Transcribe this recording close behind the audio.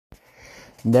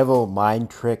Neville Mind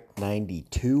Trick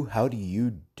 92. How do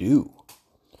you do?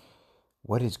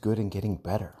 What is good and getting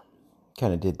better?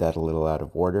 Kind of did that a little out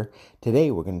of order. Today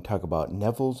we're going to talk about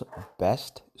Neville's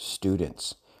best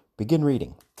students. Begin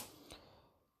reading.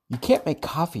 You can't make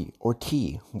coffee or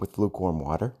tea with lukewarm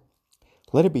water.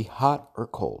 Let it be hot or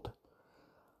cold.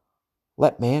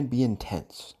 Let man be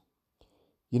intense.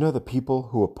 You know the people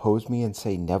who oppose me and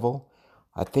say, Neville,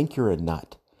 I think you're a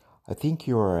nut. I think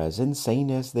you are as insane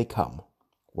as they come.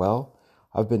 Well,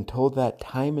 I've been told that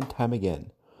time and time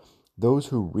again. Those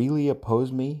who really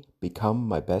oppose me become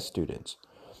my best students.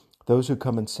 Those who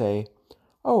come and say,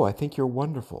 oh, I think you're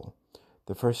wonderful.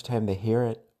 The first time they hear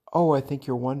it, oh, I think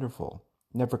you're wonderful,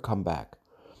 never come back.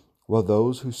 Well,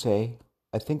 those who say,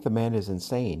 I think the man is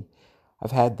insane,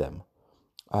 I've had them.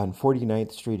 On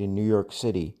 49th Street in New York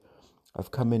City,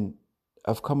 I've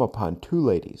come upon two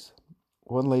ladies.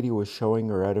 One lady was showing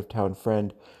her out-of-town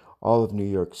friend all of New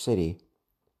York City,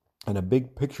 and a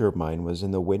big picture of mine was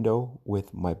in the window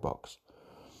with my books.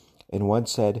 And one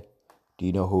said, do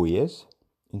you know who he is?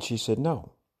 And she said,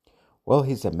 no. Well,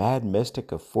 he's the mad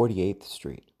mystic of 48th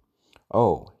Street.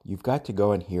 Oh, you've got to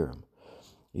go and hear him.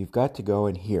 You've got to go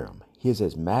and hear him. He is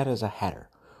as mad as a hatter.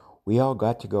 We all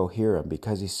got to go hear him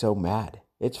because he's so mad.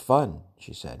 It's fun,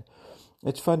 she said.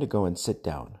 It's fun to go and sit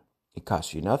down. It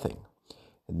costs you nothing.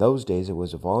 In those days, it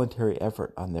was a voluntary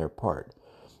effort on their part.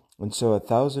 And so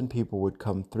 1,000 people would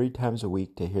come 3 times a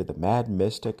week to hear the mad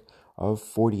mystic of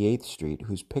 48th Street,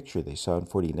 whose picture they saw on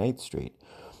 49th Street.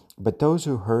 But those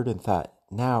who heard and thought,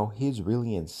 now he's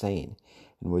really insane,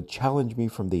 and would challenge me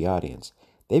from the audience,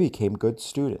 they became good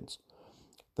students.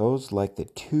 Those like the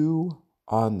two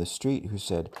on the street who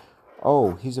said,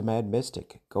 oh, he's a mad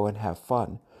mystic, go and have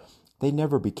fun, they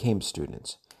never became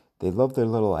students. They loved their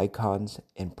little icons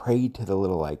and prayed to the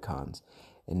little icons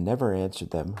and never answered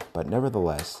them, but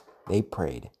nevertheless, they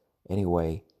prayed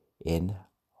anyway in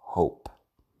hope.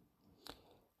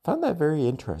 Found that very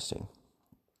interesting.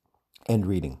 End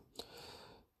reading.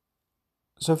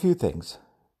 So a few things.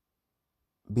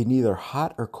 Be neither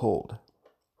hot or cold.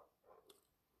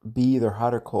 Be either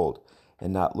hot or cold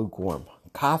and not lukewarm.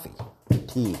 Coffee,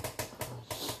 tea.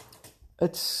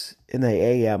 It's in the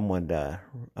AM when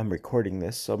I'm recording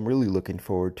this, so I'm really looking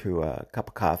forward to a cup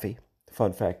of coffee.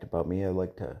 Fun fact about me, I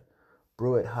like to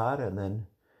brew it hot and then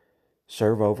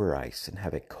serve over ice and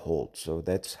have it cold. So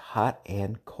that's hot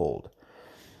and cold.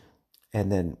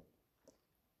 And then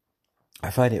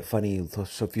I find it funny,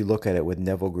 so if you look at it with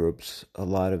Neville groups, a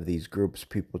lot of these groups,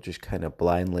 people just kind of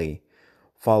blindly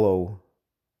follow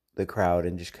the crowd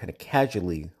and just kind of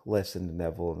casually listen to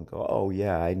Neville and go, oh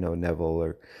yeah, I know Neville,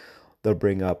 or they'll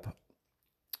bring up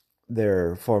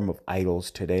their form of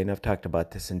idols today. And I've talked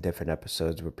about this in different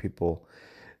episodes where people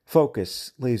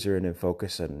laser in and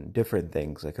focus on different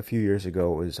things. Like a few years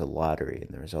ago, it was a lottery,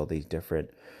 and there was all these different,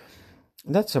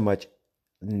 not so much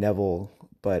Neville,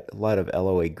 but a lot of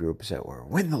LOA groups that were,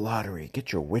 win the lottery,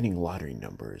 get your winning lottery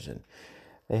numbers. And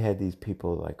they had these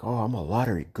people like, oh, I'm a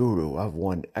lottery guru, I've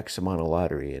won X amount of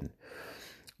lottery. And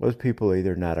those people are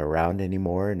either not around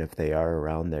anymore, and if they are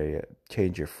around, they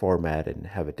change your format and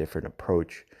have a different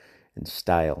approach and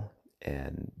style.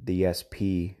 And the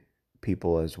SP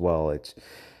people as well,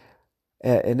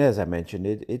 and as I mentioned,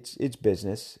 it's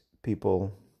business.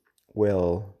 People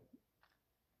will,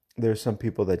 there's some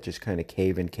people that just kind of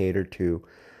cave and cater to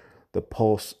the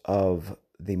pulse of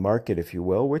the market, if you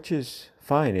will, which is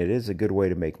fine. It is a good way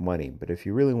to make money. But if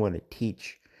you really want to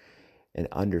teach and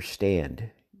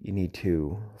understand, you need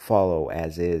to follow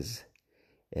as is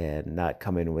and not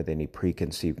come in with any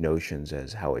preconceived notions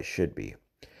as how it should be.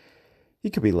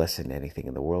 You could be listening to anything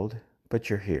in the world, but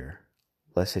you're here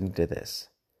listening to this.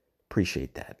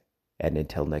 Appreciate that. And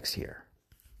until next year.